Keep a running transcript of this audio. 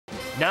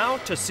Now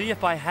to see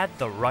if I had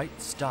the right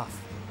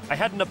stuff. I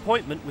had an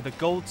appointment with a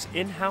Gold's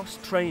in-house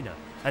trainer,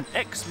 an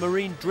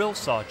ex-Marine drill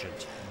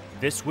sergeant.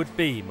 This would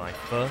be my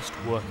first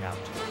workout.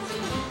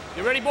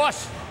 You ready,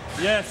 boss?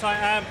 Yes, I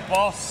am,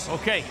 boss.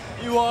 Okay.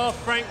 You are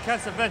Frank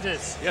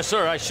Cassavetes. Yes,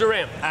 sir, I sure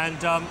am.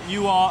 And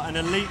you are an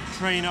elite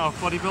trainer of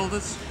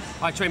bodybuilders?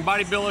 I train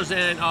bodybuilders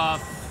and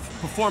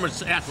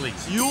performance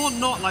athletes. You're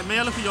not, like, may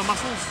I look at your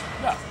muscles?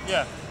 Yeah.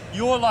 Yeah.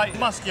 You're like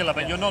muscular,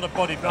 but you're not a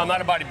bodybuilder. No, I'm not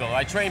a bodybuilder.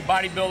 I train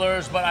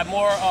bodybuilders, but I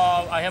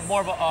have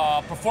more of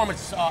a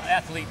performance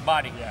athlete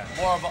body. Yeah.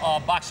 More of a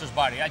boxer's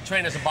body. I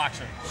train as a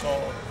boxer.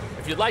 So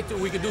if you'd like to,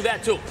 we could do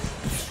that too.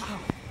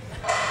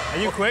 Are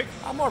you quick?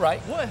 I'm all right.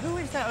 Who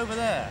is that over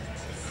there?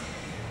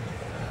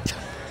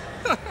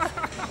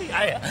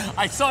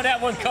 I saw that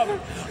one coming.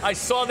 I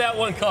saw that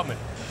one coming.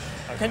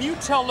 Can you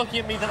tell looking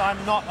at me that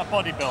I'm not a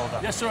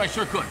bodybuilder? Yes, sir, I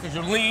sure could. Because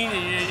you're lean,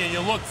 and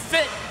you look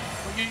fit.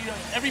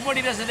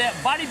 Everybody does that.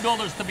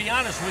 Bodybuilders, to be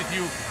honest with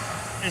you,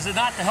 is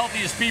not the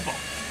healthiest people,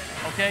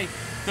 okay?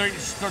 Their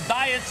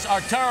diets are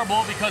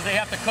terrible because they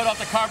have to cut out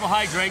the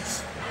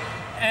carbohydrates,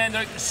 and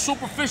they're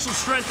superficial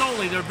strength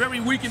only. They're very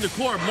weak in the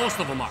core, most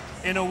of them are.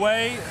 In a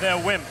way, they're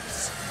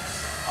wimps.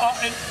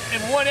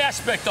 In one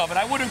aspect of it,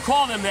 I wouldn't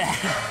call them that.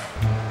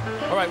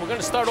 All right, we're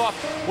gonna start off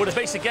with a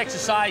basic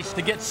exercise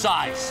to get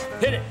size.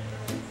 Hit it.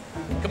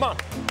 Come on.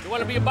 You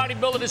wanna be a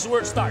bodybuilder, this is where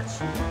it starts.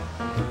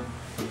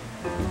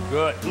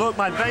 Good. Look,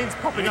 my veins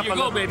popping up. Here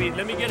you go, baby.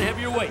 Let me get a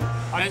heavier weight.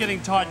 I'm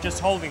getting tired just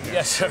holding this.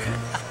 Yes, sir.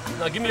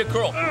 Now give me a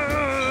curl.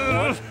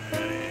 One.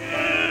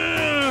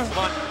 Come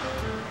on.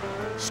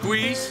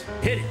 Squeeze.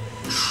 Hit it.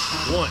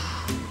 One.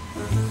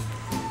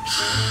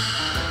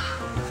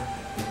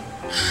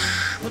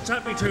 What's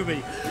happening to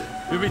me?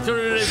 You'll be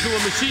turning it into a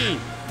machine.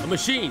 A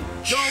machine.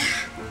 Don't.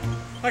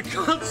 I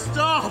can't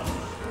stop.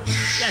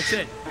 That's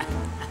it.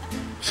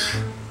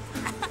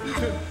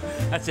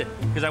 That's it.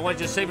 Because I want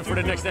you to save it for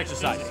the next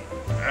exercise.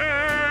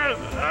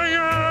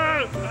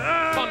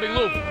 Come on, Big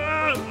Lou.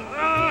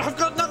 I've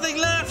got nothing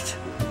left.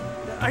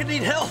 I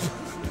need help.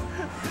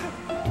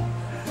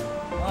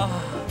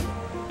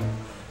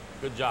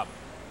 Good job.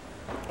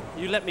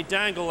 You let me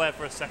dangle there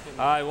for a second.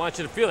 I want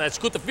you to feel that. It's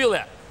good to feel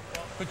that.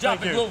 Good job,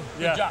 Big Lou.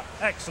 Good job.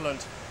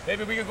 Excellent.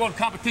 Maybe we could go to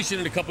competition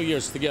in a couple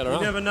years together, huh?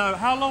 You never know.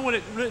 How long would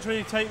it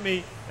literally take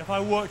me if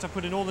I worked? I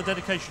put in all the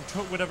dedication,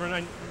 took whatever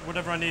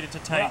I needed to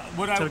take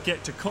to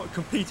get to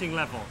competing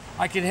level.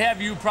 I could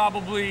have you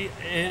probably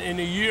in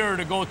a year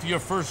to go to your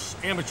first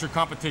amateur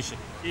competition.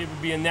 It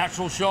would be a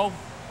natural show.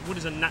 What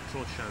is a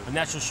natural show? A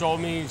natural show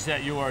means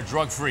that you are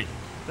drug-free.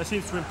 That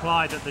seems to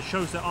imply that the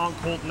shows that aren't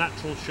called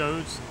natural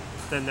shows,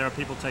 then there are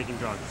people taking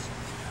drugs.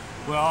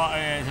 Well,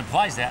 it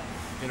implies that.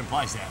 It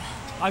implies that.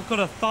 I've got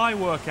a thigh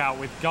workout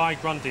with Guy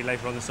Grundy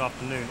later on this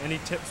afternoon. Any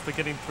tips for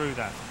getting through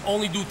that?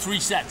 Only do 3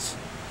 sets.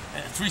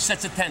 3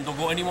 sets of 10. Don't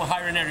go any more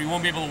higher than that, or you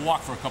won't be able to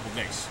walk for a couple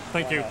days.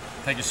 Thank you.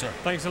 Thank you, sir.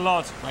 Thanks a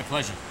lot. My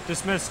pleasure.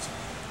 Dismissed.